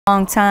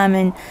long time,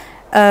 and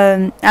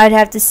I'd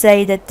have to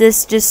say that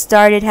this just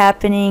started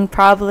happening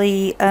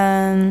probably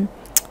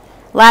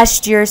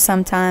last year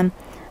sometime,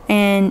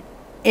 and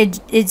it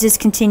just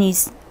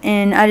continues.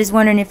 And I was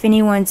wondering if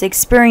anyone's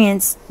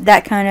experienced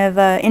that kind of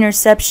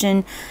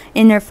interception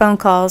in their phone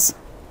calls.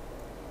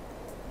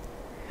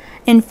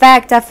 In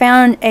fact, I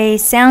found a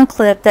sound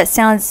clip that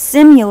sounds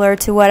similar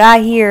to what I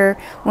hear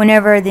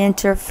whenever the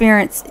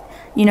interference,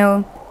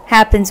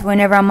 happens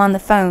whenever I'm on the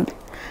phone.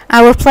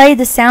 I will play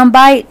the sound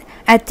bite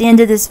at the end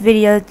of this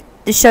video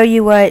to show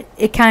you what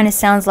it kind of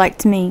sounds like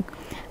to me.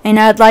 And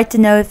I'd like to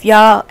know if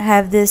y'all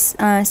have this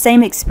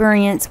same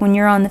experience when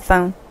you're on the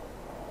phone.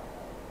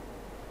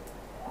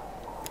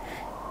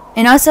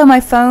 And also my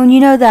phone,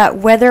 that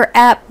weather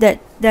app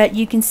that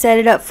you can set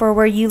it up for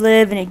where you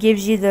live, and it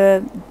gives you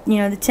the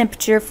the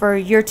temperature for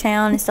your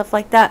town and stuff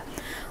like that.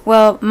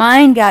 Well,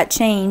 mine got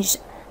changed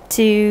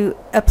to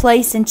a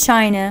place in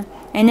China,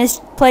 and this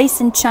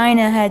place in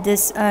China had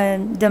this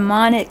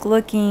demonic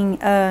looking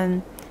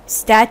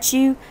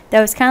statue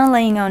that was kind of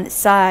laying on its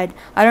side.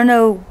 I don't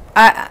know,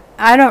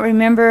 I don't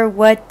remember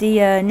what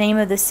the name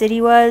of the city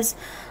was,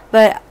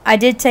 but I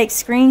did take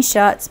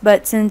screenshots.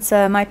 But since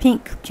my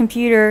pink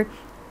computer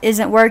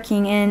isn't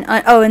working, and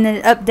and then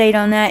an update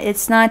on that,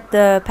 it's not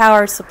the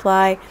power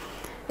supply,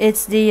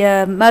 it's the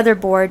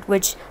motherboard,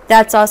 which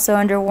that's also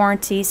under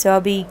warranty, so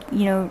I'll be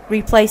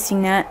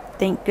replacing that.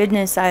 Thank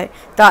goodness, I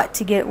thought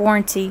to get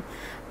warranty,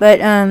 but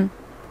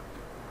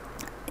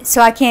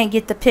so I can't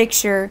get the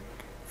picture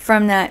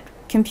from that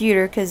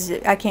computer because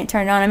I can't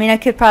turn it on. I mean, I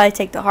could probably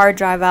take the hard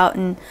drive out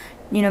and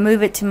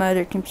move it to my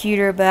other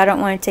computer, but I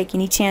don't want to take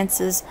any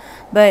chances.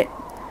 But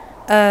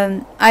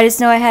I just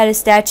know I had a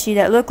statue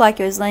that looked like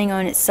it was laying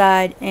on its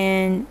side,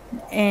 and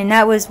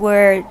that was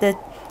where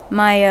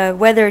my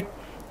weather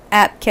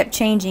app kept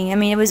changing. I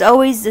mean, it was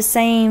always the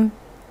same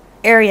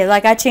area.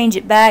 Like, I change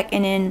it back,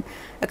 and then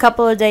a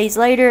couple of days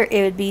later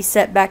it would be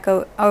set back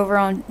over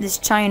on this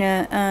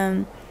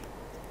China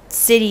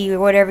city or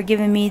whatever,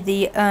 giving me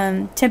the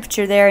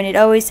temperature there, and it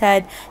always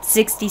had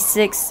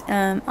 66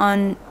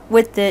 on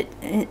with it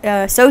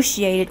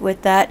associated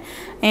with that,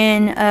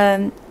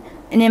 and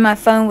then my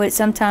phone would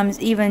sometimes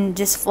even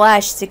just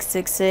flash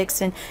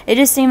 666, and it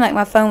just seemed like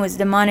my phone was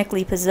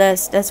demonically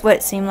possessed. That's what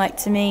it seemed like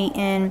to me,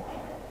 and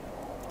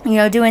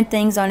doing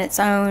things on its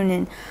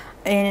own,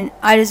 and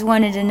I just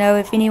wanted to know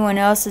if anyone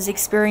else is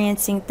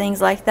experiencing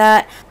things like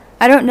that.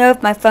 I don't know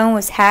if my phone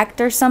was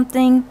hacked or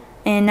something,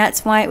 and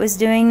that's why it was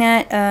doing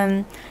that.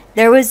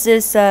 There was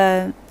this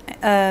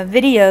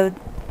video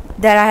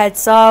that I had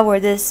saw where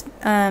this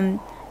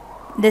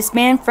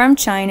man from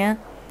China,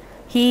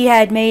 he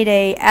had made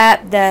a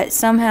app that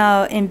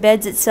somehow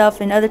embeds itself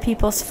in other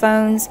people's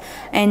phones,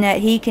 and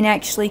that he can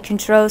actually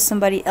control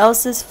somebody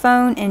else's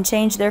phone and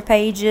change their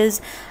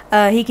pages.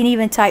 He can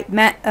even type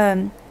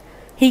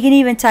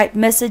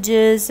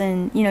messages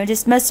and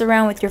just mess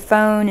around with your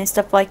phone and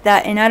stuff like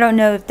that. And I don't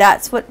know if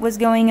that's what was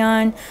going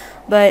on,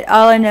 but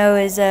all I know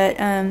is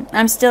that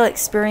I'm still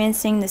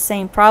experiencing the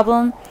same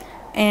problem,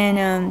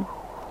 and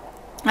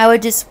I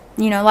would just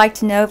like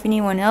to know if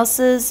anyone else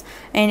is,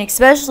 and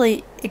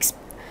especially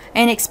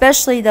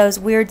those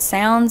weird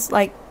sounds,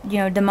 like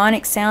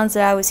demonic sounds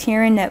that I was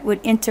hearing that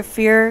would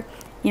interfere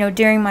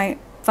during my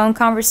phone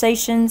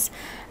conversations.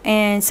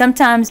 And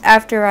sometimes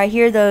after I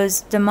hear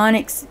those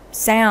demonic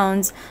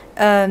sounds,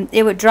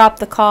 it would drop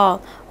the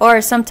call,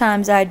 or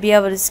sometimes I'd be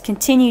able to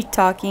continue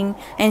talking,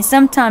 and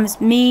sometimes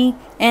me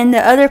and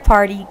the other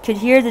party could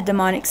hear the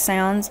demonic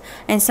sounds,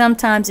 and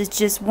sometimes it's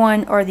just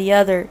one or the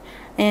other.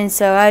 And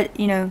so I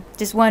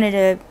just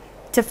wanted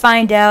to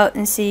find out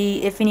and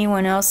see if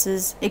anyone else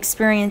is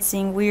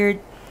experiencing weird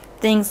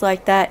things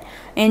like that.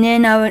 And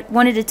then I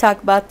wanted to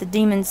talk about the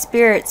demon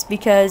spirits,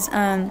 because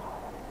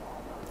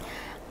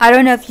I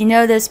don't know if you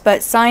know this,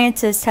 but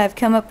scientists have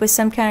come up with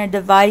some kind of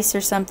device or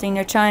something.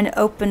 They're trying to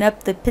open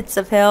up the pits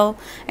of hell.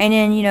 And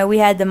then we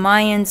had the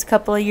Mayans a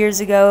couple of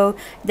years ago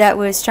that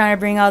was trying to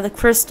bring all the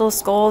crystal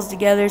skulls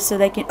together so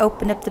they can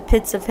open up the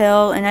pits of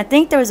hell. And I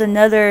think there was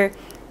another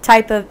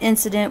type of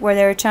incident where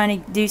they were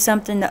trying to do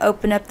something to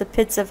open up the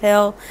pits of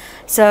hell.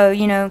 So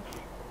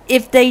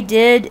if they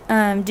did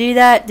do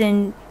that,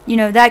 then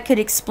that could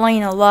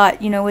explain a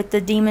lot, with the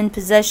demon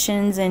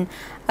possessions. And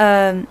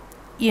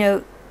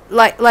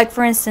like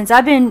for instance,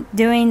 I've been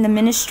doing the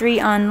ministry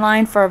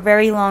online for a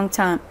very long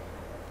time,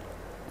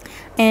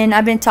 and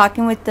I've been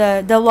talking with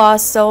the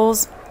lost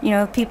souls,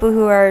 people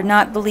who are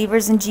not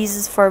believers in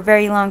Jesus, for a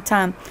very long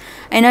time.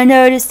 And I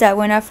noticed that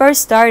when I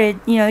first started,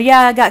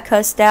 yeah, I got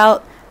cussed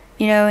out,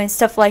 and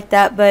stuff like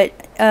that, but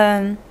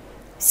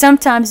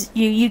sometimes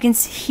you can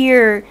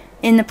hear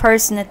in the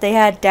person that they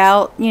had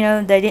doubt,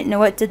 they didn't know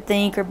what to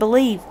think or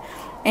believe,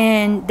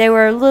 and they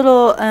were a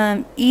little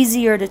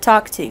easier to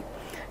talk to.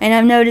 And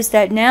I've noticed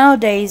that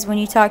nowadays when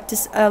you talk to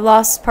a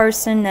lost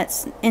person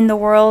that's in the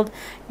world,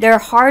 they're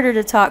harder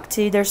to talk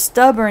to. They're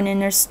stubborn,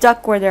 and they're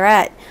stuck where they're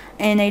at,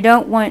 and they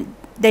don't want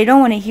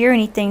to hear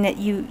anything that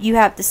you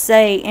have to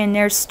say, and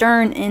they're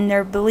stern in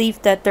their belief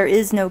that there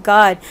is no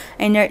God,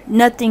 and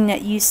nothing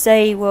that you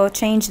say will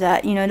change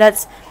that.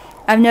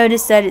 I've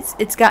noticed that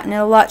it's gotten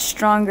a lot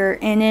stronger.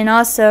 And then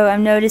also I've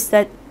noticed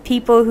that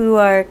people who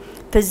are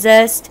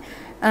possessed,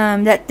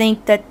 that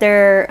think that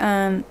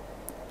they're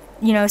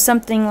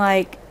something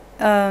like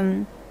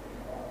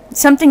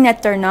something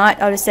that they're not,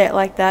 I'll just say it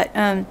like that,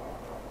 and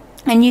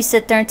you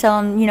sit there and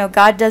tell them,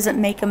 God doesn't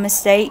make a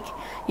mistake,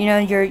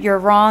 you're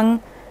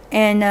wrong,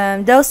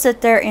 and they'll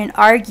sit there and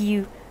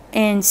argue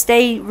and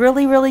stay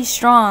really, really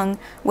strong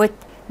with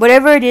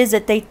whatever it is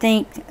that they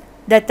think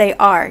that they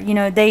are.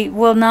 They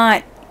will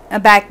not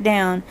back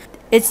down.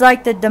 It's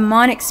like the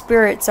demonic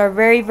spirits are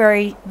very,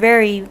 very,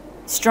 very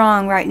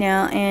strong right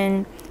now,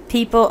 and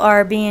people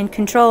are being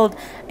controlled.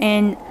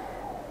 And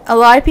a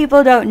lot of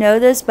people don't know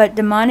this, but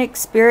demonic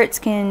spirits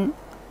can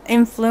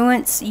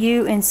influence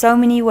you in so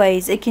many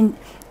ways. It can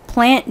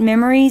plant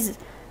memories.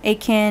 It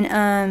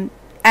can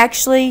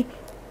actually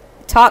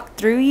talk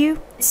through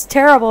you. It's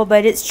terrible,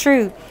 but it's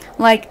true.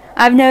 Like,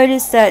 I've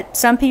noticed that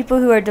some people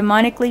who are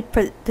demonically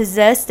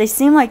possessed, they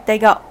seem like they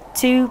got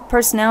two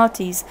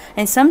personalities,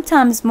 and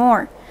sometimes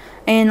more.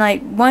 And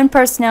like, one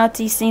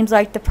personality seems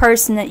like the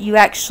person that you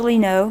actually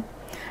know,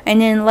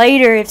 and then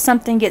later, if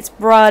something gets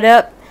brought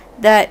up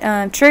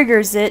that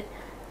triggers it,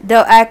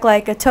 they'll act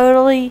like a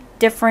totally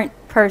different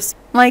person,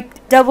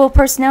 like double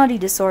personality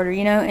disorder,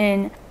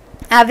 and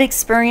I've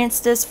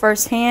experienced this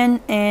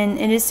firsthand, and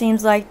it just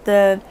seems like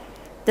the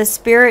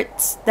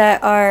spirits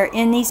that are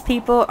in these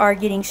people are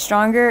getting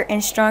stronger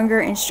and stronger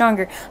and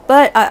stronger.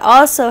 But I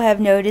also have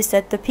noticed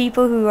that the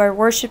people who are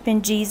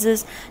worshiping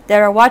Jesus,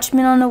 that are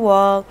watchmen on the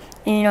wall,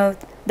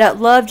 that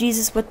love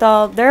Jesus with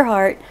all their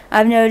heart,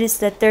 I've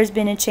noticed that there's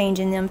been a change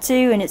in them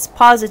too, and it's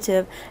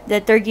positive,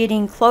 that they're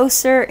getting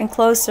closer and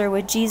closer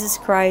with Jesus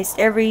Christ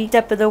every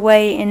step of the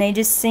way, and they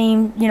just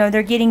seem,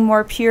 they're getting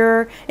more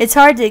pure. It's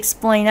hard to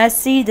explain. I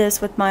see this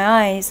with my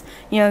eyes,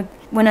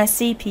 when I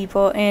see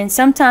people, and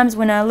sometimes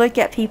when I look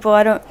at people,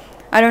 I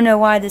don't know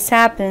why this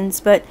happens,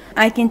 but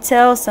I can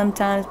tell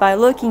sometimes by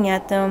looking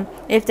at them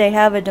if they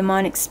have a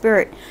demonic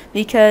spirit,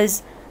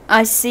 because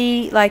I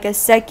see like a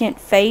second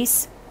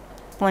face.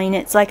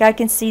 It's like I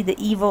can see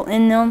the evil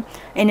in them,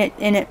 and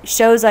it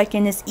shows like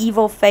in this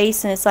evil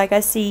face, and it's like I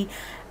see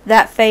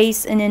that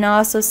face, and then I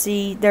also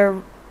see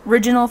their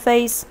original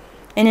face,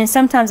 and then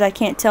sometimes I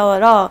can't tell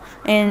at all.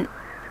 And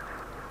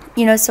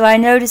so I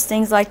notice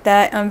things like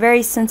that. I'm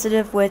very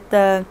sensitive with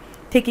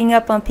picking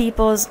up on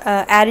people's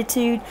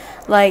attitude,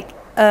 like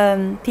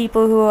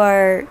people who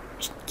are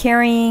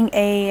carrying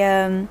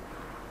an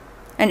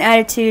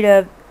attitude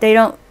of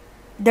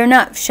they're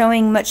not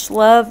showing much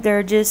love.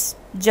 They're just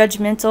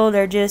judgmental.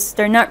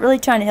 They're not really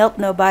trying to help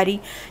nobody.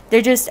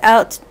 They're just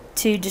out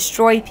to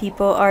destroy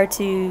people or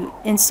to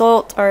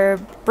insult or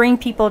bring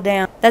people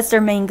down. That's their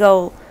main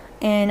goal.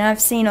 And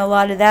I've seen a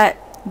lot of that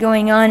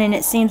going on, and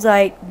it seems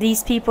like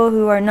these people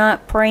who are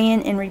not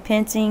praying and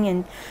repenting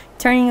and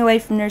turning away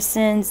from their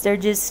sins, they're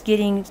just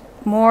getting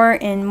more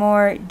and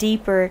more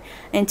deeper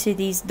into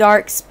these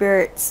dark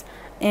spirits,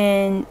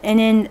 and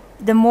then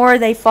the more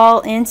they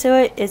fall into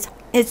it,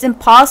 it's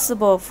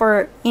impossible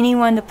for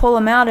anyone to pull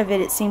them out of it.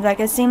 It seems like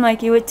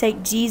it would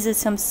take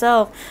Jesus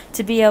himself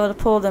to be able to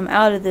pull them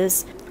out of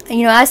this.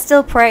 I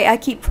still pray. I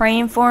keep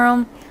praying for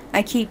them.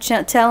 I keep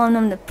telling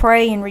them to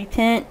pray and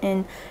repent.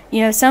 And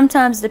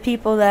sometimes the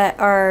people that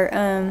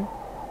are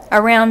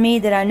around me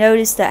that I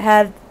notice that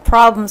have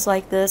problems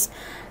like this,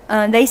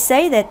 they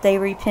say that they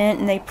repent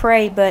and they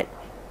pray, but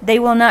they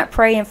will not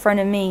pray in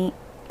front of me.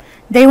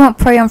 They won't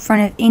pray in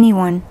front of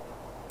anyone.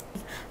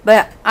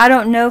 But I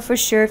don't know for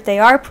sure if they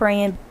are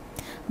praying,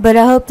 but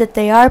I hope that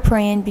they are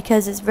praying,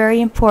 because it's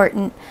very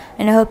important,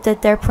 and I hope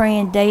that they're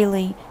praying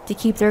daily to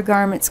keep their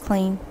garments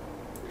clean.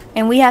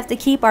 And we have to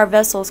keep our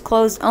vessels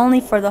closed only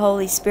for the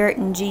Holy Spirit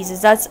and Jesus.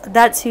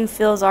 That's who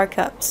fills our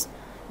cups,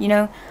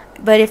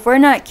 But if we're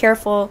not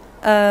careful,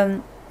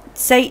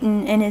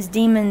 Satan and his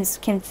demons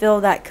can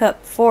fill that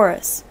cup for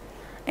us.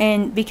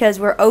 And because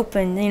we're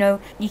open,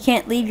 you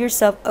can't leave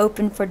yourself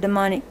open for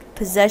demonic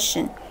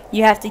possession.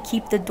 You have to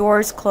keep the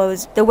doors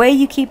closed. The way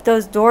you keep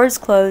those doors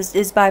closed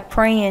is by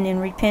praying and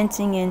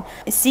repenting and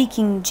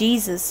seeking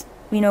Jesus,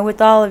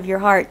 with all of your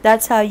heart.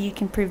 That's how you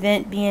can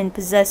prevent being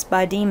possessed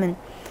by a demon.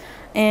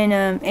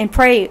 And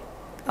pray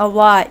a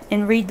lot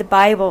and read the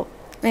Bible.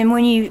 And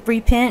when you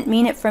repent,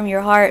 mean it from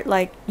your heart,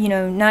 like,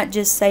 not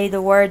just say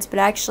the words, but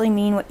actually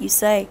mean what you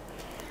say.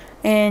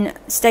 And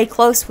stay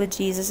close with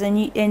Jesus. And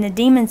the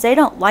demons, they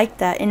don't like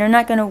that, and they're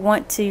not going to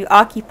want to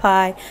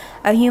occupy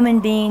a human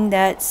being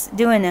that's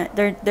doing that.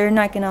 They're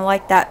not going to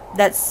like that.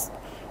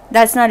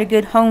 That's not a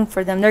good home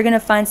for them. They're going to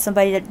find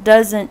somebody that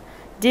doesn't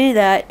do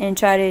that and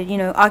try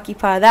to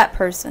occupy that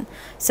person.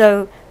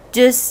 So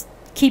just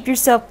keep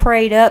yourself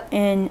prayed up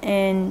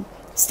and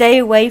stay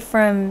away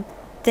from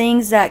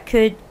things that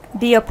could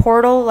be a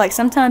portal. Like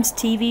sometimes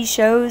TV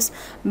shows,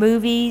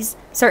 movies,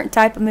 certain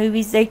type of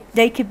movies,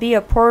 they could be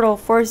a portal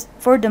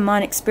for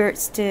demonic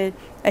spirits to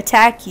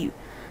attack you.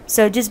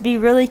 So just be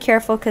really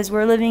careful, because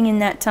we're living in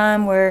that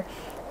time where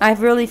I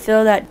really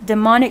feel that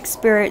demonic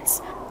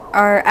spirits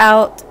are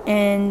out,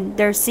 and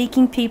they're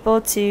seeking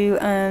people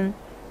to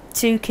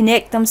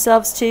connect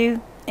themselves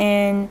to.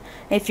 And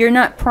if you're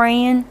not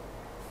praying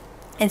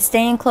and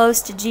staying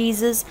close to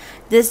Jesus,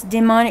 this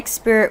demonic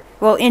spirit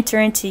will enter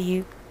into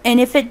you. And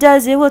if it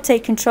does, it will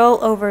take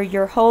control over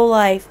your whole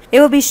life. It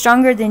will be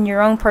stronger than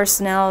your own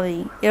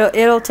personality.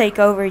 It'll take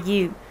over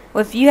you.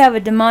 Well, if you have a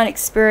demonic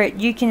spirit,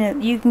 you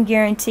can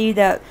guarantee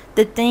that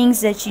the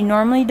things that you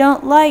normally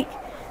don't like,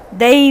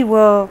 they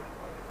will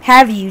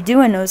have you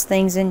doing those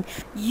things, and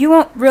you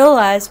won't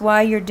realize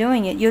why you're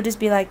doing it. You'll just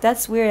be like,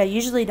 that's weird. I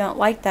usually don't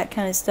like that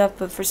kind of stuff,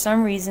 but for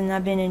some reason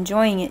I've been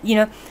enjoying it. You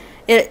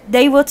know,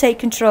 they will take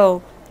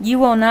control. You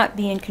will not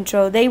be in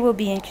control. They will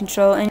be in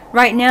control. And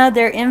right now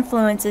their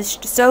influence is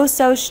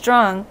so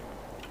strong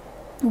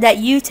that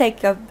you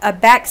take a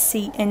back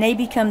seat and they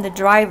become the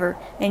driver,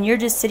 and you're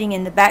just sitting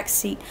in the back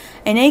seat,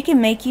 and they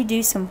can make you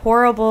do some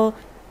horrible,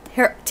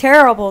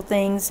 terrible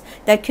things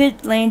that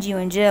could land you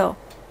in jail.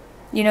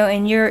 You know,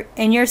 and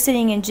you're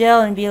sitting in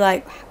jail and be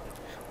like,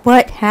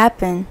 what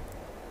happened?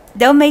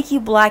 They'll make you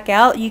black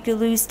out. You could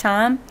lose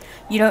time.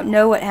 You don't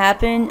know what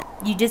happened.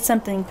 You did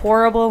something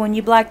horrible when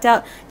you blacked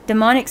out.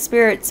 Demonic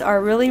spirits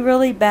are really,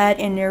 really bad,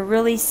 and they're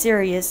really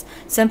serious.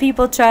 Some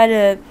people try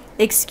to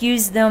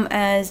excuse them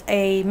as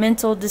a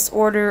mental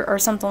disorder or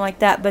something like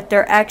that, but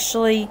they're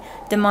actually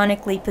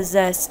demonically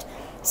possessed.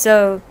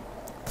 So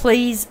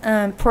please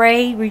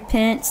pray,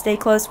 repent, stay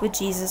close with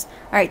Jesus.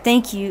 Alright,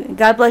 thank you.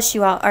 God bless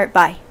you all. Alright,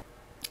 bye.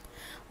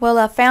 Well,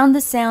 I found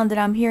the sound that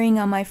I'm hearing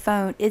on my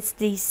phone. It's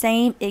the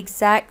same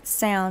exact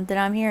sound that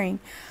I'm hearing.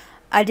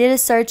 I did a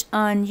search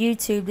on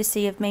YouTube to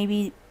see if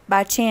maybe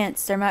by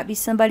chance there might be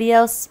somebody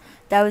else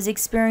that was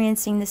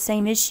experiencing the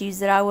same issues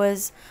that I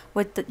was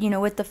with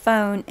the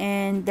phone,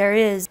 and there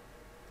is.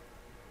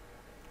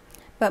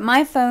 But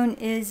my phone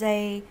is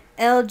a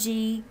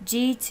LG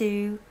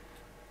G2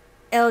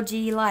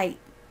 LG Lite,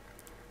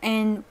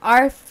 and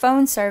our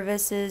phone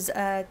service is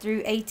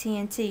through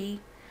AT&T,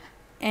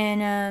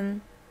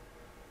 and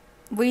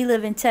we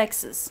live in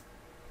Texas.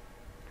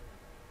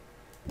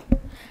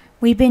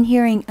 We've been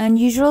hearing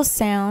unusual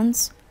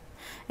sounds,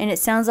 and it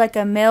sounds like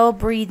a male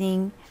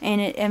breathing,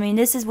 and I mean,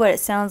 this is what it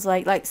sounds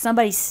like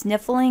somebody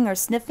sniffling or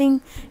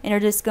sniffing, and they're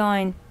just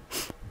going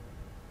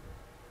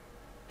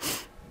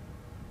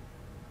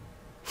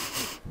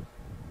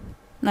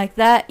like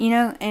that, you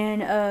know.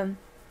 And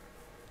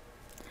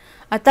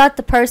I thought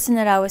the person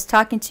that I was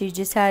talking to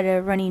just had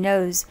a runny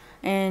nose,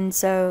 and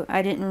so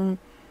I didn't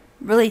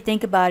really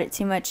think about it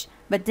too much.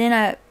 But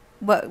then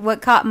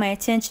what caught my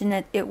attention,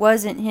 that it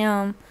wasn't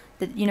him,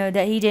 that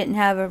that he didn't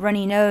have a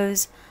runny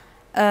nose.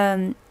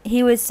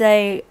 He would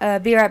say,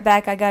 be right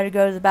back, I gotta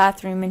go to the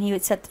bathroom, and he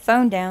would set the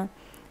phone down,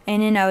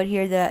 and then I would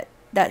hear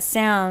that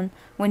sound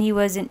when he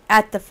wasn't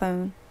at the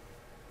phone.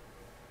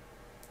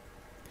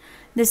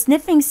 The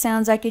sniffing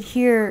sounds, I could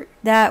hear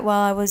that while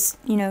I was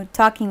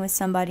talking with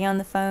somebody on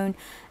the phone,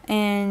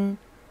 and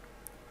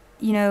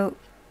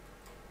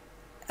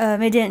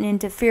it didn't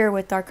interfere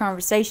with our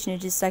conversation.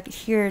 It just, I could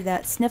hear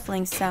that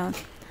sniffling sound.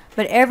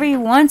 But every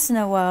once in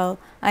a while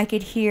I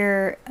could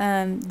hear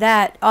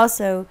that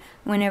also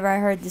whenever I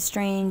heard the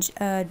strange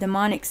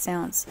demonic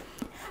sounds.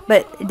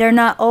 But they're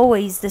not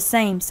always the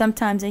same.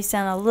 Sometimes they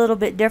sound a little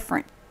bit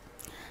different.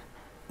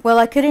 Well,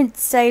 I couldn't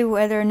say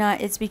whether or not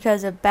it's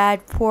because of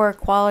bad, poor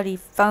quality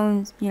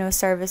phone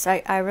service.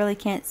 I really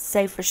can't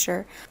say for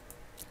sure.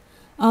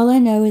 All I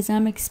know is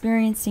I'm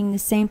experiencing the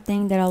same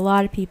thing that a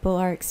lot of people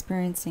are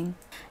experiencing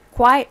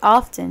quite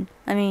often.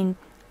 I mean,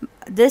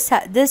 this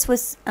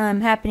was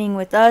happening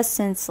with us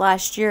since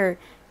last year,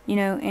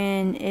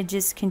 and it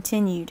just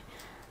continued.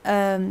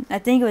 I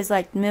think it was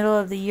like middle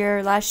of the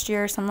year last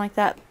year or something like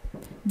that.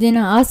 Then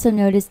I also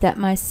noticed that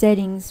my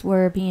settings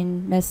were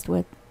being messed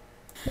with,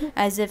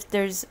 as if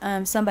there's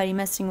somebody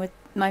messing with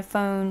my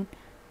phone,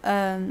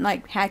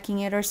 like hacking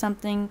it or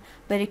something.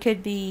 But it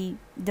could be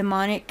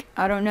demonic.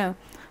 I don't know.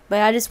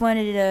 But I just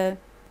wanted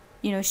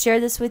to, share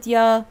this with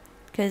y'all,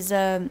 because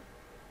it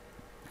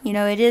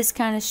is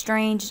kind of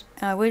strange.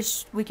 I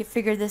wish we could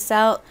figure this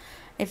out.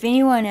 If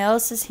anyone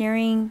else is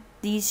hearing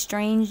these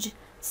strange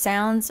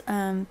sounds,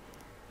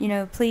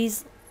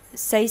 please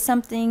say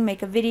something,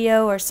 make a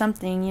video or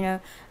something.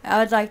 I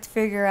would like to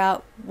figure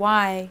out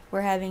why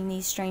we're having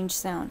these strange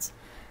sounds.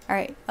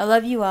 Alright, I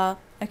love you all.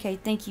 Okay,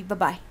 thank you.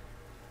 Bye-bye.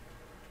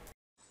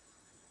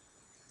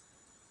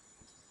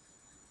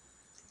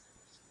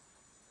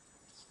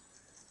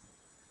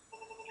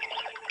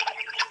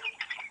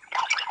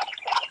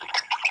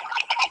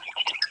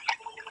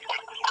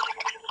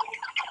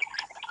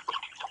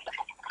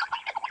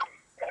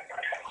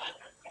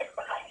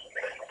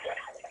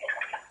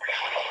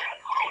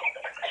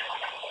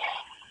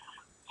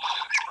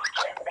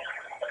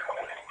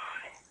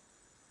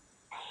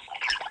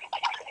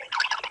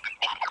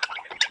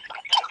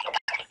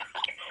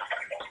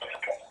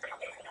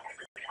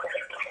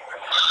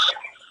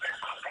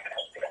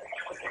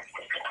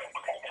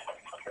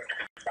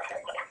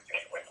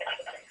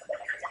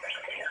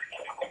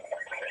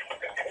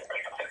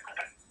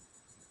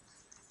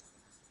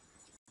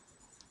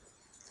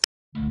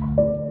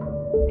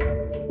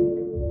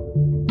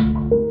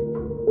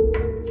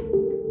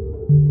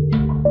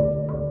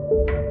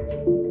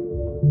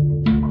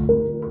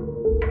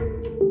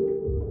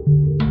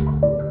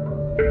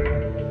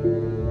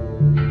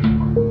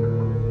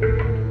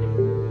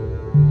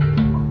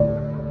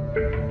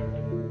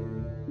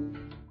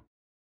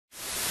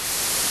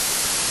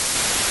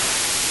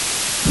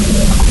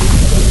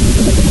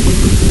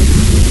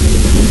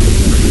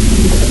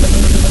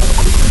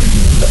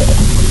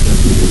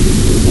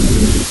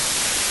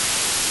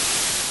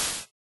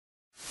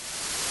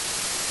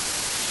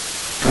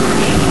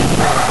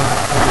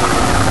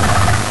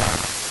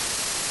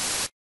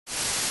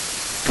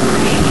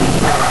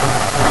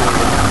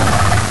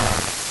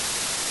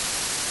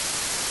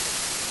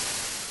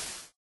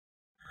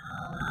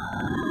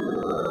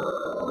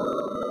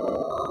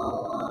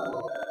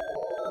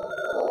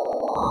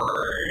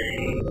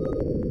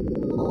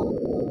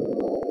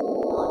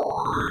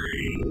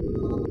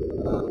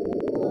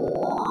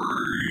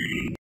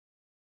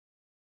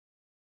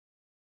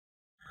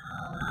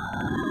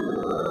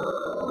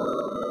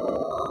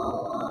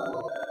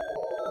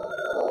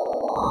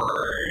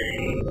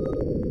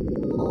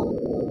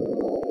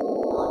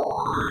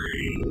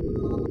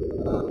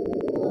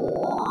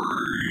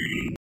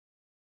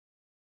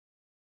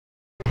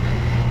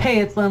 Hey,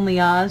 it's Lynn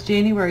Oz,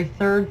 January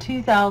 3rd,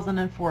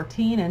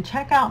 2014, and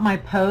check out my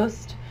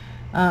post.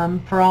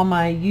 For all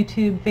my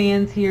YouTube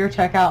fans here,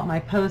 check out my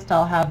post.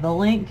 I'll have the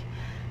link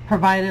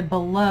provided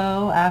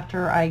below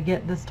after I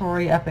get the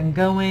story up and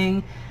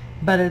going,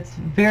 but it's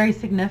very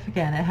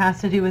significant. It has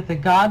to do with the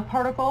God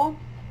particle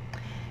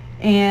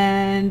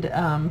and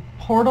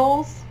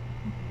portals,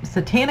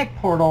 satanic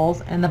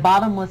portals, and the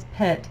bottomless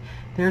pit.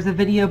 There's a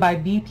video by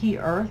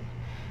BP Earth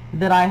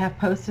that I have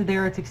posted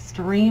there. It's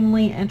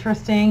extremely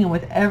interesting, and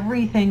with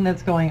everything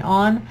that's going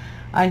on,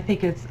 I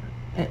think it's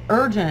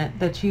urgent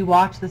that you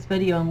watch this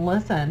video and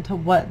listen to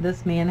what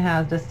this man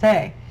has to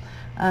say.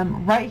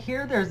 Right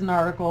here, there's an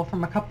article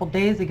from a couple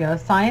days ago,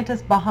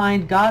 scientists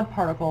behind God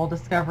particle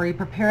discovery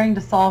preparing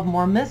to solve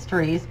more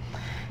mysteries.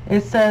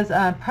 It says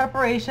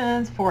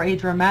preparations for a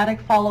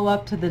dramatic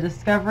follow-up to the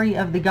discovery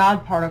of the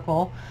God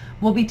particle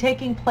will be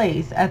taking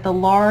place at the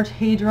Large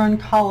Hadron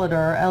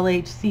Collider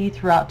LHC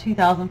throughout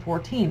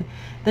 2014.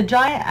 The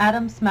giant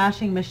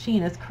atom-smashing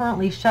machine is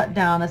currently shut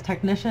down as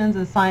technicians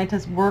and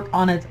scientists work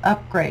on its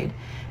upgrade.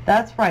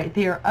 That's right,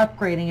 they are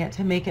upgrading it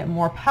to make it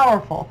more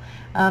powerful.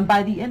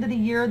 By the end of the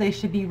year, they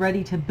should be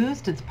ready to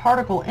boost its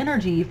particle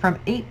energy from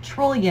 8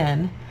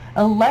 trillion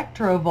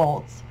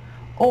electrovolts,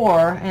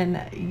 or,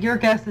 and your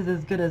guess is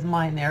as good as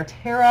mine there,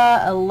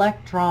 tera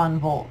electron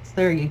volts,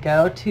 there you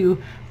go,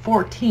 to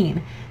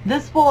 14.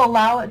 This will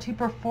allow it to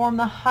perform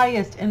the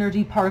highest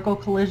energy particle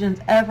collisions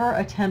ever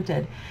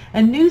attempted.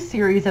 A new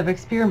series of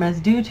experiments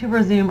due to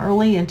resume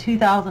early in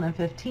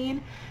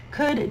 2015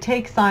 could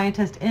take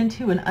scientists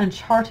into an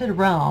uncharted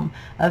realm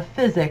of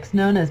physics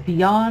known as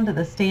beyond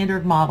the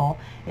standard model.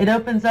 It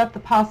opens up the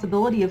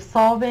possibility of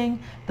solving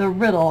the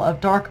riddle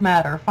of dark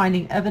matter,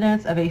 finding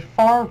evidence of a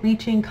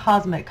far-reaching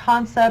cosmic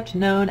concept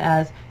known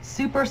as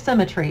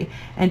supersymmetry,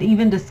 and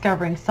even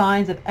discovering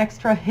signs of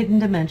extra hidden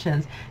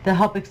dimensions that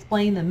help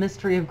explain the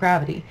mystery of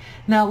gravity.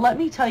 Now, let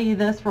me tell you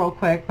this real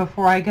quick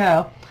before I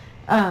go.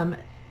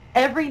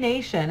 Every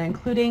nation,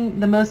 including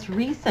the most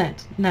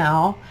recent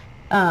now,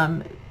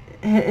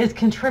 is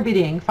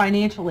contributing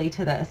financially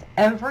to this.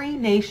 Every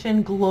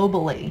nation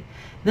globally.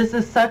 This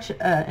is such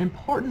an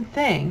important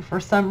thing for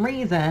some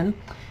reason,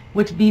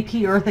 which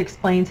BP Earth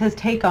explains his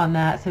take on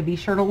that, so be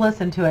sure to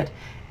listen to it.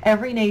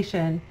 Every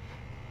nation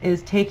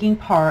is taking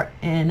part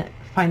in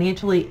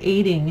financially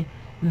aiding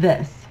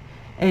this,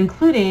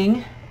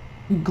 including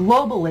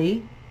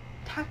globally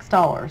tax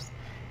dollars.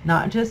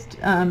 Not just,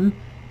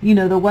 you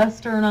know, the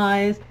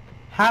westernized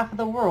half of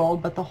the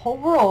world, but the whole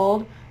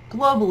world.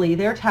 Globally,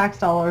 their tax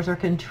dollars are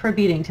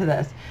contributing to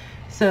this.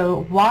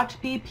 So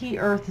watch BP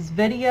Earth's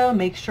video.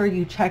 Make sure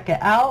you check it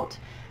out.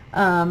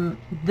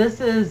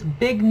 This is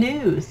big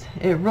news.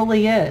 It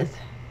really is.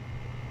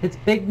 It's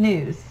big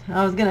news.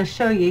 I was going to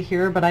show you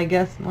here, but I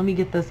guess let me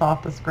get this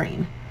off the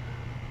screen.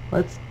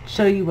 Let's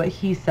show you what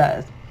he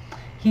says.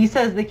 He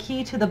says the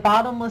key to the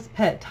bottomless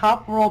pit.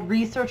 Top world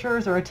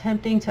researchers are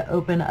attempting to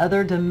open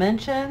other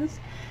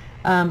dimensions.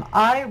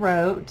 I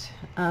wrote,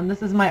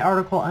 this is my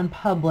article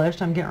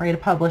unpublished, I'm getting ready to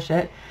publish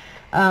it.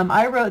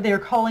 I wrote they're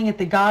calling it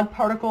the God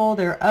particle,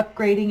 they're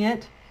upgrading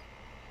it.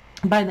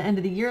 By the end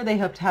of the year, they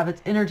hope to have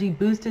its energy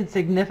boosted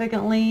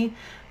significantly.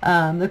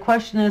 The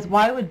question is,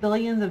 why would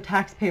billions of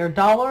taxpayer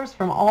dollars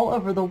from all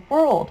over the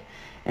world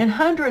and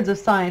hundreds of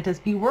scientists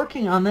be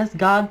working on this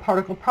God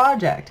particle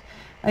project?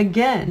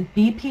 Again,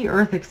 BP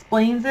Earth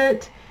explains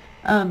it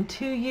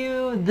to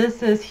you.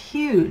 This is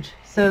huge.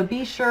 So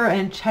be sure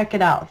and check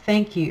it out.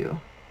 Thank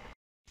you.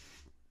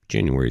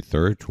 January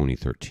 3rd,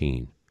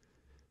 2013.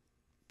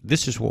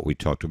 This is what we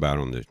talked about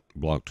on the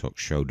Blog Talk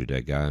show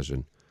today, guys,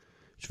 and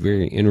it's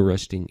very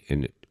interesting,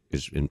 and it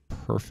is in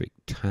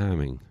perfect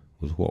timing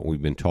with what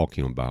we've been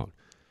talking about.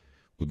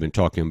 We've been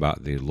talking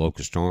about the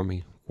locust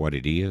army, what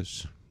it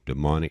is,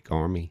 demonic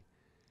army,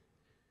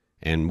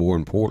 and more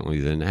importantly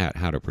than that,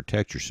 how to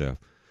protect yourself.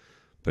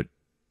 But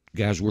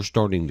guys, we're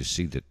starting to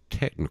see the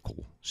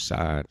technical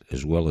side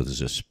as well as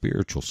the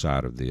spiritual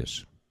side of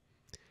this.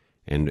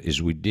 And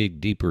as we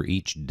dig deeper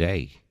each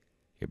day,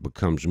 it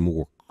becomes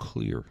more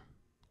clear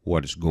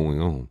what is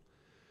going on.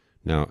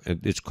 Now,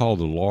 it's called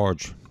the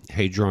Large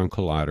Hadron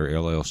Collider,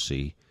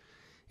 LLC,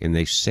 and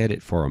they set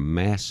it for a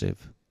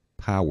massive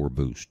power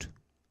boost.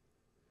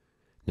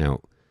 Now,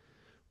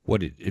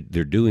 what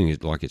they're doing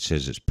is, like it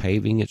says, it's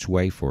paving its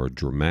way for a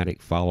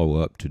dramatic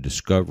follow-up to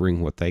discovering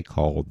what they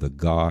call the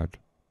God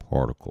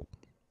particle.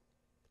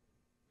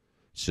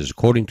 It says,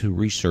 according to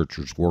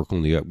researchers, work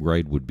on the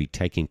upgrade would be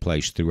taking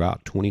place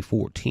throughout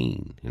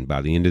 2014, and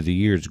by the end of the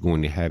year, it's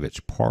going to have its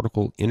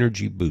particle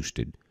energy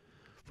boosted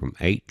from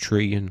 8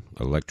 trillion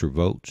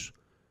electrovolts,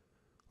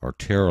 or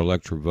tera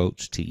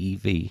electrovolts,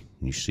 TeV,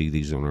 and you see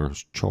these on our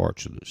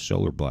charts of the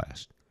solar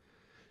blast,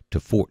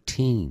 to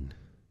 14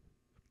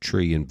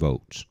 trillion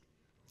volts.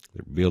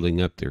 They're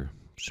building up their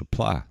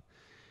supply.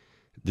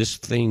 This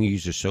thing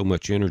uses so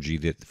much energy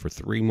that for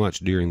 3 months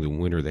during the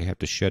winter, they have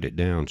to shut it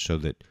down so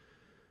that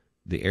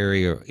the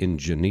area in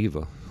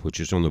Geneva, which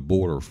is on the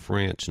border of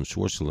France and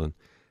Switzerland,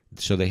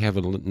 so they have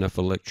enough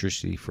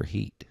electricity for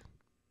heat.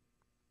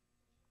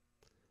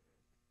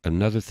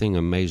 another thing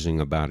amazing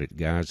about it,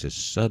 guys, is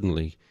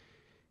suddenly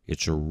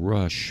it's a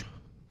rush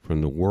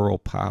from the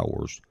world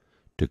powers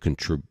to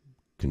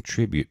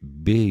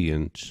contribute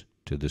billions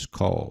to this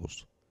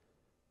cause.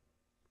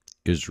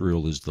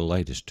 Israel is the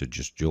latest to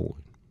just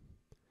join.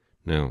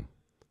 Now,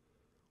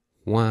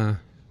 why,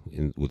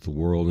 with the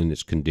world in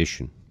its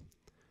condition,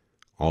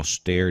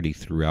 austerity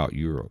throughout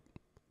Europe,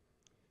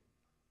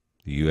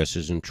 the U.S.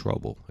 is in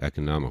trouble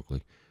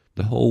economically.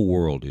 The whole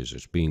world is.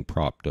 It's being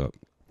propped up.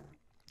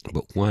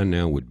 But why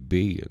now would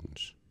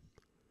billions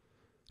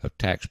of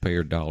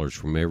taxpayer dollars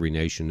from every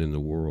nation in the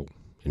world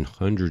and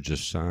hundreds of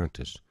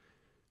scientists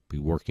be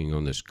working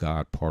on this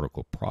God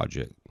particle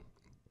project?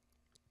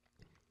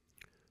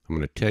 I'm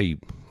going to tell you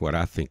what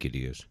I think it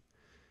is.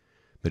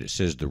 But it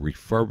says the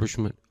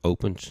refurbishment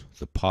opens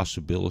the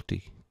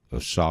possibility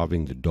of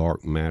solving the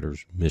dark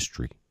matter's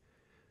mystery,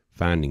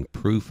 finding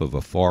proof of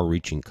a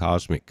far-reaching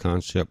cosmic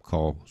concept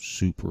called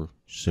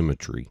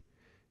supersymmetry,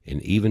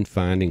 and even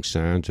finding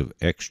signs of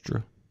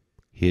extra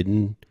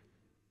hidden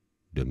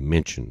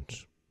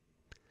dimensions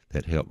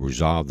that help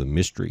resolve the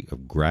mystery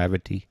of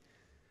gravity.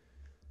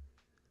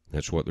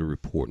 That's what they're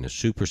reporting. The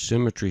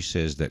supersymmetry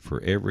says that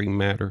for every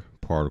matter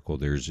particle,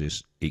 there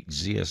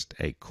exists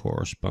a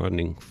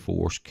corresponding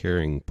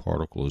force-carrying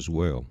particle as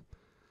well.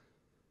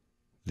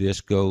 This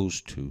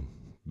goes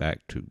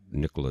back to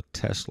Nikola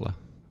Tesla,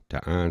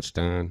 to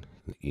Einstein,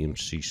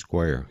 MC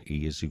square.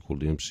 E is equal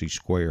to MC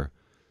square.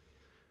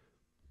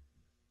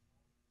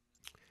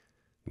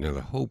 Now,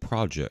 the whole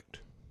project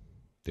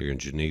there in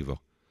Geneva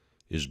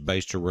is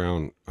based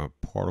around a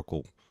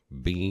particle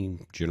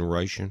beam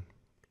generation,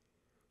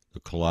 the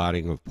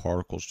colliding of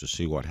particles to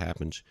see what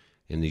happens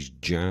in these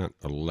giant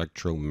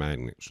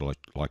electromagnets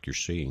like you're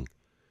seeing.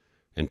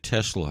 And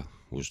Tesla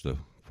was the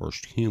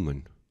first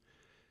human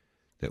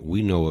that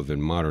we know of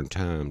in modern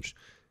times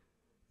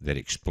that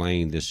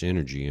explained this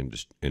energy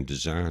and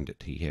designed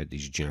it. He had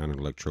these giant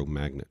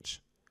electromagnets.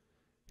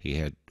 He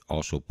had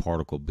also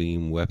particle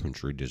beam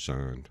weaponry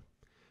designed.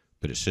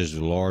 But it says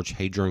the Large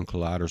Hadron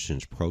Collider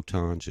sends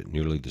protons at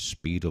nearly the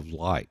speed of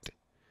light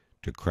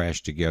to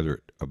crash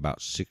together at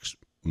about 600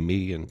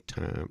 million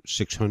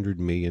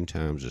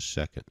times a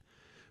second.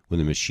 When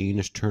the machine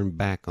is turned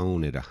back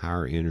on at a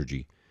higher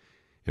energy,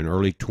 in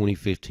early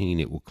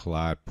 2015 it will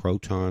collide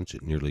protons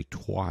at nearly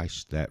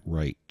twice that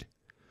rate,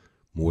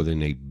 more than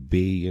 1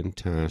 billion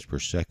times per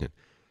second.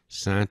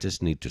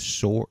 Scientists need to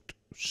sort,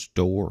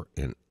 store,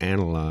 and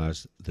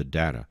analyze the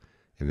data,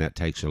 and that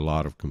takes a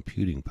lot of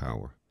computing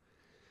power.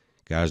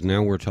 Guys,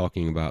 now we're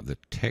talking about the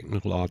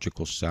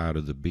technological side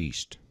of the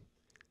beast.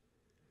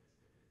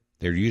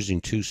 They're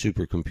using 2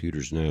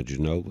 supercomputers now,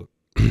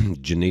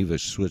 Geneva,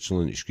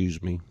 Switzerland,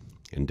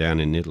 and down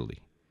in Italy.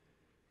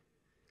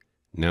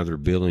 Now they're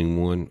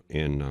building one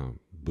in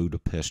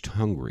Budapest,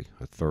 Hungary,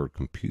 a 3rd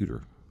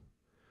computer.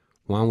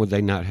 Why would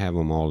they not have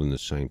them all in the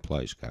same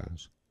place,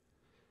 guys?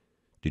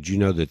 Did you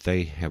know that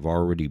they have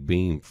already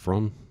beamed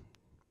from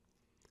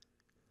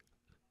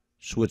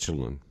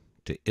Switzerland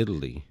to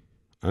Italy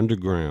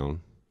underground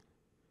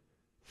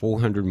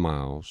 400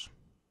 miles,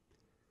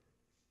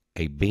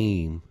 a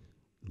beam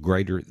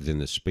greater than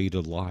the speed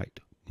of light,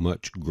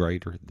 much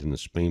greater than the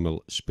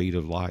speed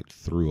of light,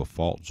 through a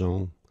fault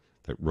zone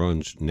that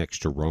runs next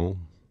to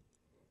Rome?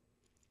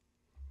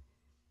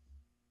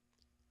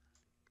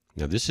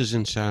 Now this is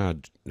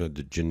inside the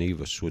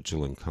Geneva,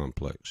 Switzerland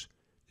complex.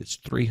 It's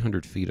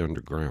 300 feet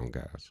underground,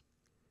 guys.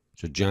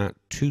 It's a giant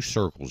 2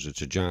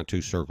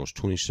 circles.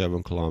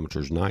 27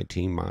 kilometers,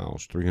 19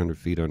 miles, 300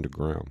 feet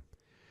underground.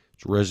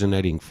 It's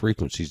resonating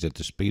frequencies at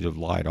the speed of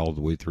light all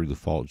the way through the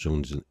fault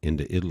zones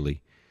into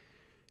Italy.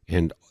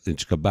 And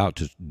it's about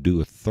to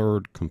do a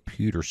 3rd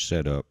computer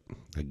setup,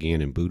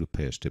 again in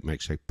Budapest. It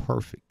makes a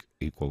perfect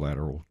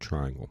equilateral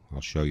triangle.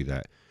 I'll show you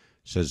that. It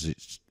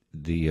says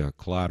the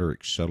collider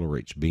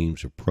accelerates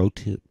beams of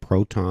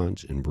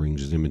protons and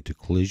brings them into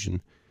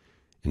collision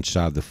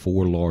inside the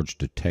 4 large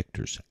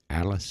detectors,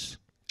 Atlas,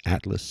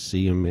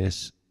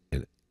 CMS,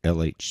 and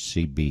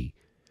LHCb.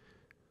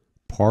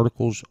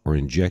 Particles are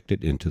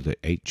injected into the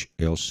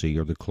HLC,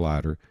 or the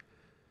collider,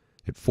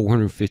 at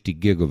 450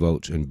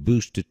 gigavolts and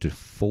boosted to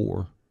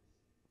 4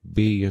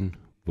 billion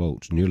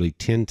volts, nearly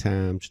 10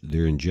 times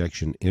their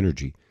injection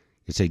energy.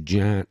 It's a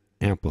giant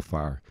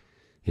amplifier,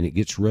 and it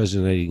gets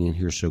resonating in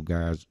here so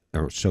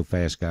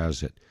fast, guys,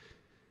 that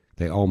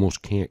they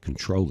almost can't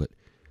control it.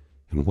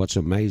 And what's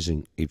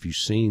amazing, if you've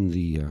seen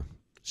the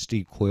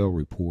Steve Quayle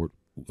report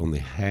on the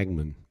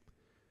Hagman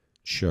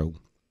show,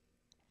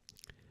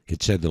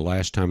 it said the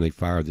last time they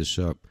fired this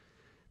up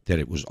that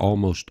it was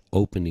almost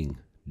opening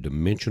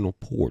dimensional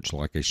ports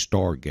like a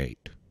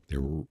Stargate.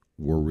 There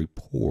were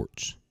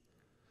reports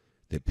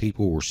that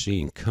people were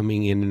seeing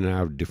coming in and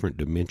out of different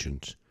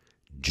dimensions,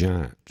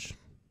 giants.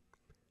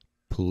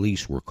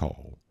 Police were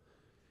called.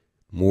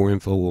 More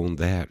info on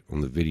that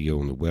on the video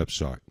on the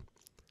website.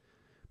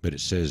 But it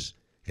says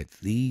at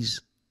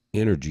these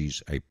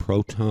energies, a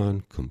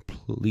proton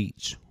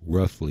completes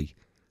roughly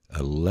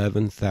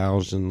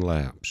 11,000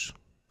 laps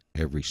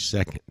every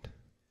second,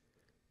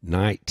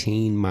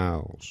 19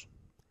 miles,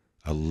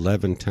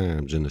 11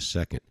 times in a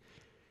second.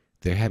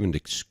 They're having to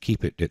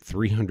keep it at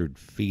 300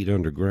 feet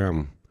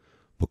underground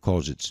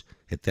because it's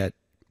at that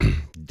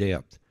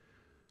depth.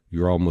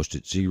 You're almost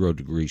at 0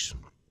 degrees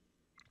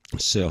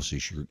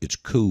Celsius. It's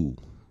cool.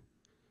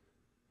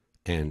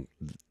 And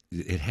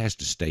it has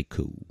to stay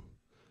cool.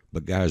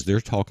 But guys,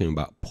 they're talking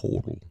about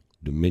portal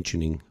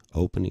dimensioning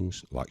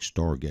openings like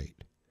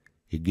Stargate.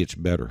 It gets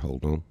better.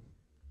 Hold on.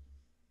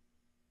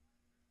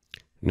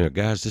 Now,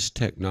 guys, this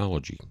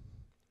technology,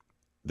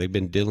 they've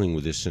been dealing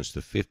with this since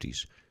the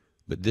 50s.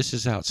 But this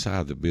is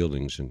outside the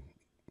buildings in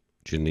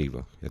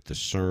Geneva at the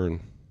CERN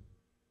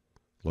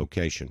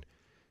location.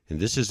 And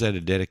this is at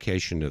a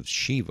dedication of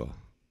Shiva,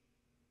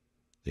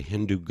 the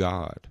Hindu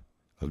god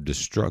of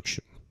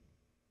destruction.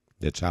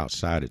 That's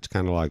outside. It's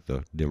kind of like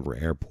the Denver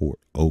airport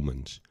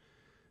omens.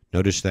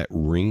 Notice that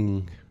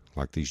ring,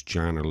 like these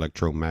giant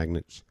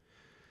electromagnets.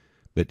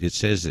 But it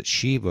says that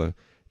Shiva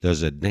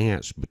does a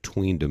dance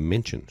between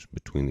dimensions,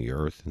 between the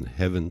earth and the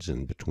heavens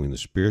and between the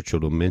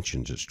spiritual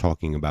dimensions. It's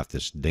talking about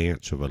this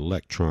dance of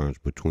electrons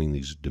between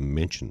these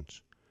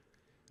dimensions.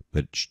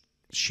 But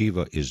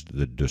Shiva is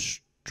the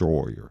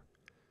destroyer.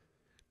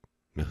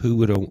 Now, who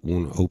would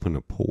want to open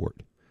a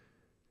port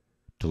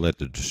to let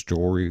the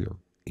destroyer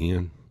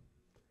in?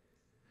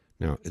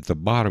 Now, at the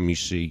bottom, you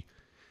see,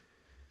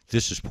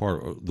 this is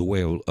part of the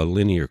way a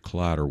linear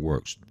collider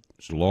works.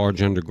 It's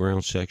large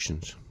underground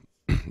sections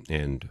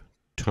and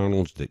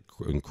tunnels that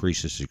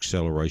increases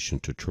acceleration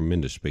to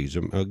tremendous speeds.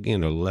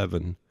 Again,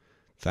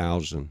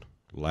 11,000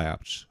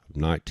 laps,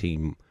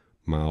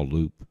 19-mile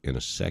loop in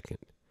a second.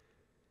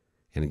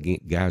 And again,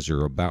 guys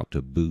are about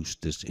to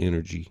boost this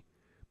energy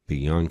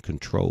beyond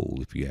control,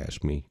 if you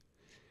ask me.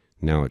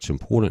 Now, it's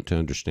important to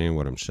understand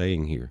what I'm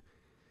saying here.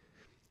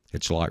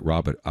 It's like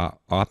Robert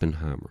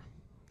Oppenheimer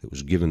that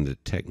was given the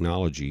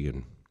technology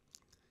and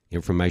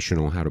information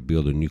on how to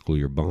build a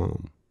nuclear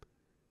bomb.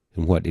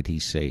 And what did he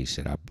say? He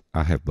said,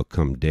 I have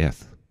become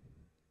death.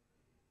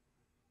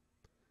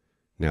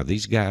 Now,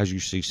 these guys you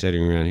see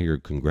sitting around here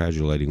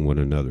congratulating one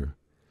another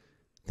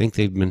think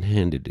they've been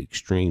handed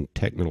extreme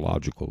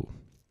technological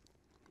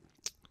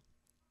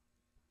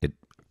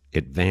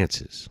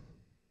advances.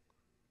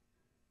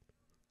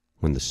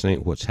 When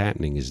what's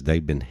happening is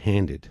they've been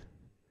handed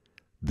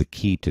the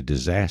key to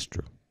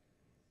disaster.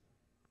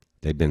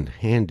 They've been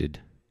handed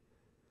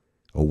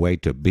a way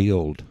to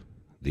build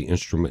the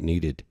instrument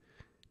needed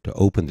to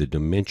open the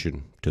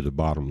dimension to the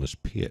bottomless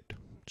pit.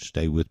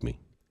 Stay with me.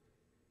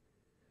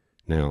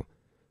 Now,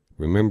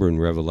 remember in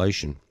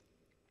Revelation,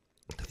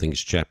 I think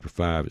it's chapter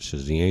 5, it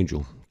says the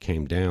angel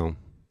came down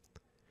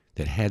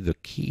that had the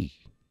key,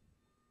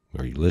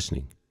 are you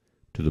listening,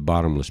 to the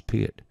bottomless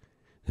pit.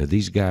 Now,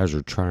 these guys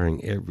are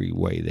trying every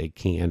way they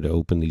can to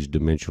open these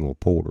dimensional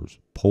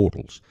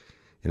portals,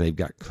 and they've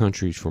got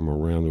countries from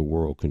around the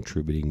world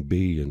contributing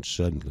billions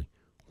suddenly.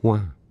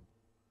 Why?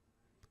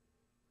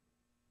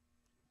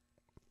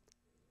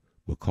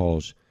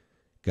 Because,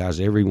 guys,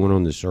 everyone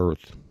on this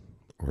earth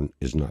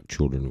is not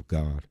children of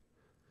God.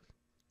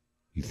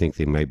 You think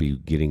they may be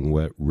getting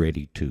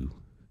ready to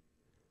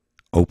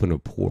open a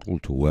portal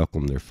to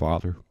welcome their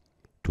Father,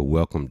 to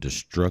welcome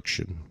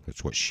destruction.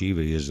 That's what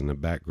Shiva is in the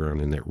background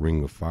in that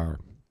ring of fire.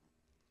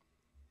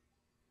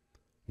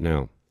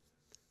 Now,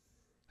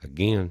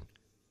 again,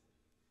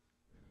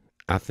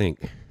 I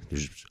think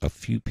there's a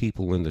few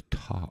people in the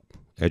top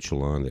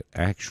echelon that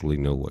actually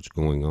know what's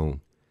going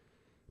on.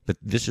 But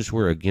this is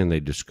where, again, they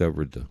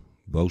discovered the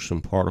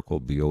boson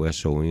particle,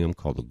 BOSOM,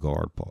 called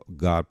the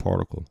God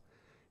particle.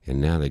 And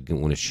now they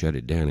want to shut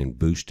it down and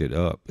boost it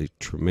up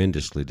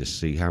tremendously to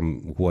see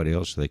what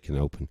else they can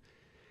open.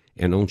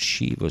 And on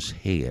Shiva's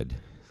head,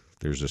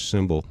 there's a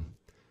symbol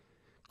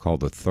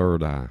called the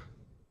third eye.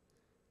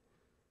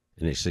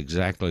 And it's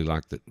exactly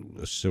like the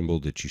symbol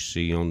that you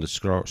see on the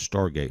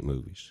Stargate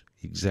movies.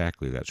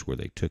 Exactly, that's where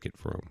they took it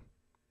from.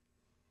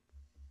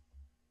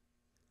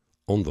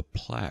 On the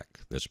plaque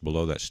that's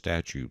below that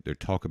statue, they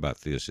talk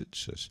about this. It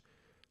says,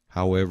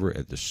 however,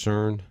 at the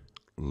CERN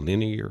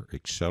Linear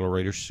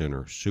Accelerator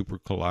Center Super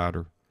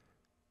Collider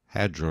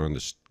Hadron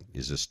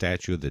is a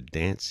statue of the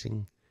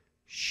dancing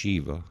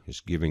Shiva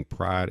is giving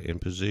pride and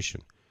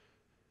position.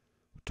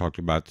 We talked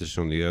about this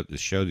on the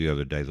show the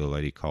other day. The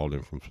lady called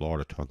in from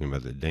Florida talking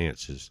about the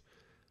dances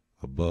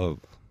above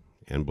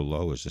and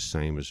below is the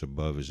same as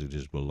above as it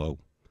is below.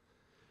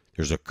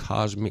 There's a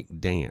cosmic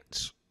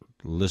dance.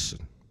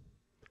 Listen.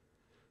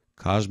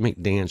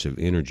 Cosmic dance of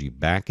energy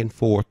back and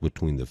forth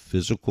between the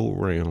physical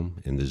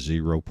realm and the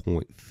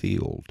 0-point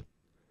field.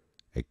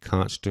 A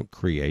constant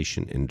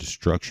creation and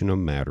destruction of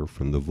matter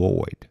from the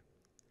void.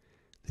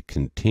 The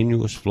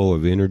continuous flow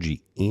of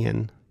energy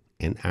in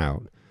and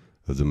out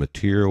of the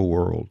material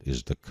world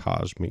is the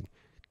cosmic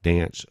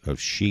dance of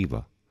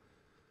Shiva.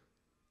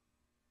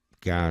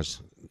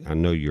 Guys, I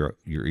know your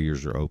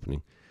ears are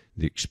opening.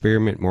 The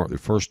experiment marked the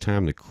first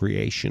time the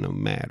creation of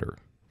matter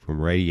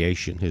from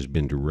radiation has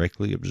been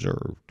directly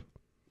observed.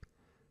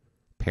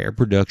 Pair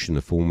production,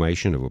 the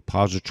formation of a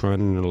positron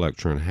and an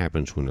electron,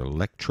 happens when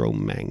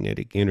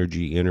electromagnetic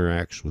energy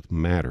interacts with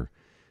matter.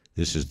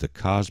 This is the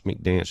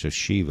cosmic dance of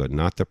Shiva,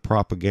 not the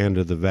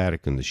propaganda of the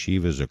Vatican. The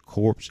Shiva is a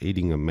corpse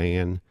eating a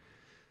man,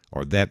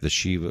 or that the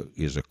Shiva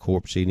is a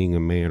corpse eating a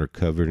man or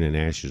covered in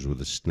ashes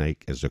with a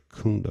snake as a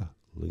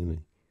kundalini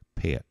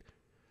pet.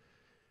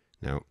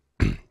 Now,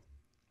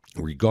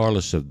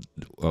 regardless of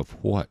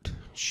what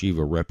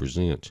Shiva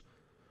represents,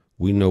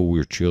 we know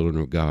we're children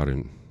of God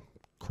and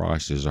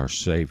Christ is our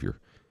Savior.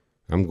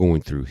 I'm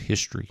going through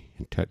history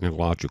and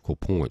technological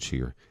points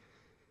here.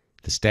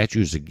 The statue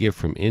is a gift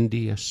from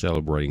India,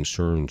 celebrating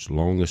CERN's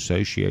long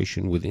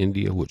association with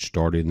India, which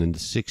started in the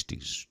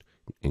 60s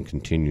and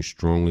continues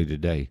strongly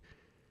today.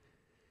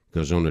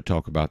 Goes on to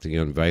talk about the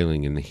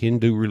unveiling. In the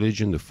Hindu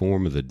religion, the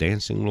form of the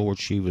dancing Lord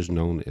Shiva is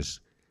known as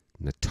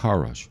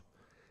Nataraj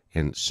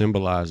and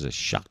symbolizes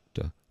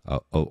Shakti,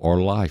 or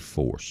life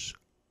force.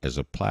 As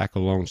a plaque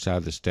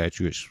alongside the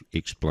statue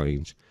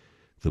explains,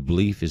 the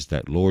belief is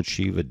that Lord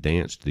Shiva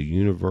danced the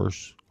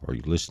universe, or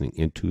you're listening,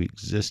 into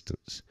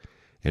existence,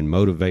 and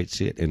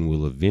motivates it and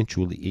will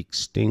eventually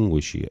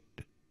extinguish it,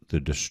 the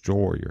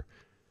destroyer.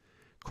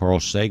 Carl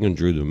Sagan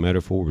drew the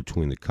metaphor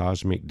between the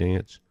cosmic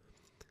dance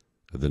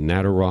of the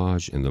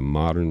Nataraj and the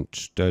modern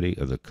study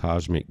of the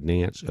cosmic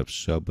dance of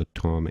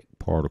subatomic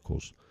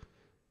particles.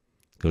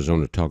 Goes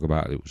on to talk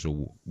about it was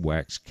a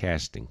wax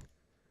casting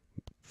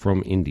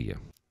from India.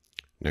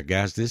 Now,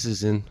 guys, this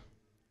is in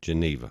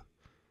Geneva.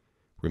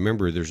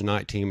 Remember, there's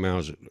 19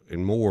 miles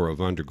and more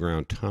of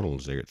underground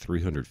tunnels there at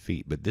 300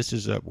 feet, but this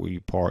is up where you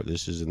park.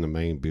 This is in the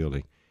main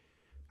building.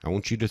 I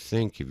want you to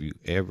think, have you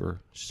ever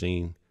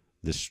seen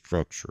this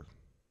structure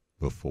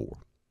before?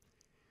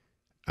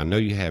 I know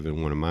you have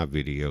in one of my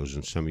videos,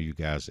 and some of you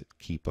guys that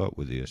keep up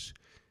with this,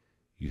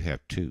 you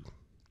have too.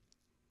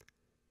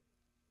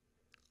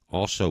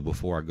 Also,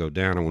 before I go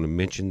down, I want to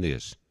mention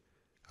this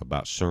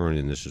about CERN,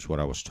 and this is what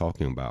I was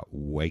talking about,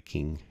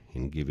 waking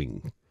and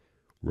giving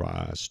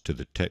rise to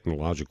the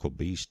technological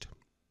beast.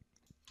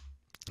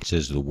 It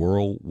says the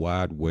World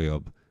Wide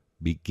Web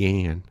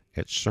began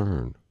at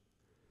CERN.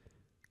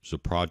 It's a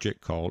project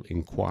called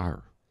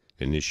Inquire,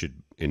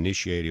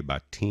 initiated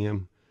by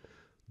Tim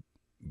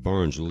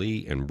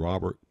Berners-Lee and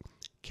Robert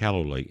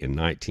Calloway in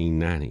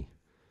 1990.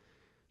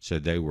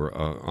 Said they were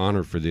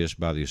honored for this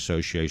by the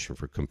Association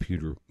for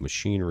Computer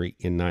Machinery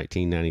in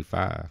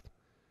 1995.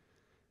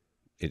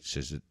 It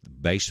says that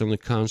based on the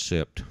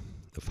concept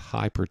of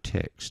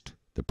hypertext,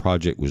 the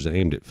project was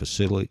aimed at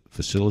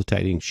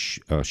facilitating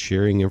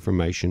sharing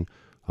information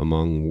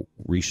among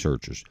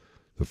researchers.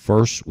 The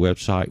first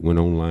website went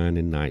online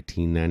in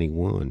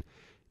 1991.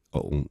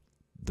 On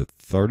the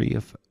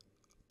 30th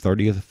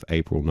of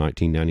April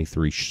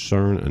 1993,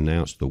 CERN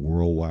announced the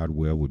World Wide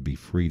Web would be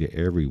free to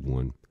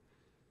everyone.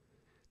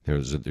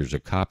 There's a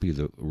copy of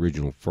the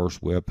original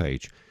first web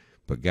page.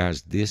 But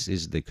guys, this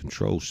is the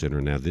control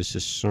center. Now, this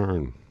is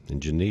CERN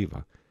in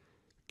Geneva.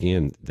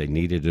 Again, they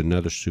needed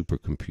another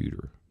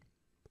supercomputer.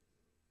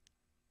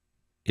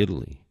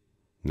 Italy.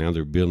 Now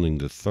they're building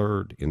the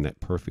third in that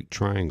perfect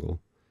triangle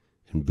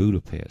in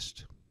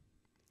Budapest.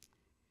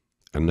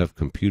 Enough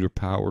computer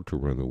power to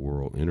run the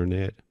world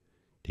internet,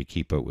 to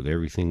keep up with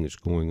everything that's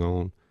going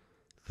on.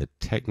 The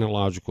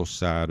technological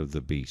side of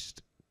the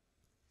beast.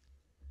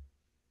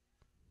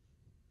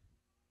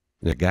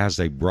 Now, guys,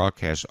 they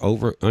broadcast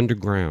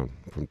underground,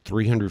 from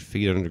 300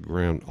 feet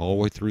underground, all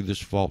the way through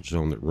this fault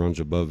zone that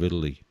runs above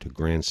Italy to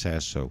Gran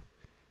Sasso.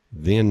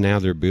 Then now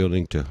they're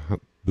building to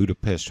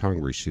Budapest,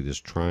 Hungary. See this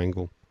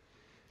triangle?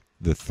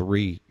 The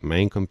three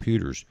main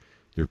computers.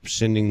 They're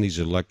sending these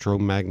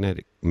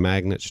electromagnetic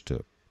magnets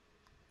to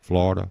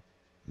Florida.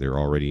 They're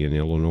already in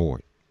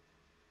Illinois.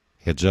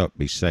 Heads up,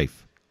 be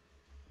safe.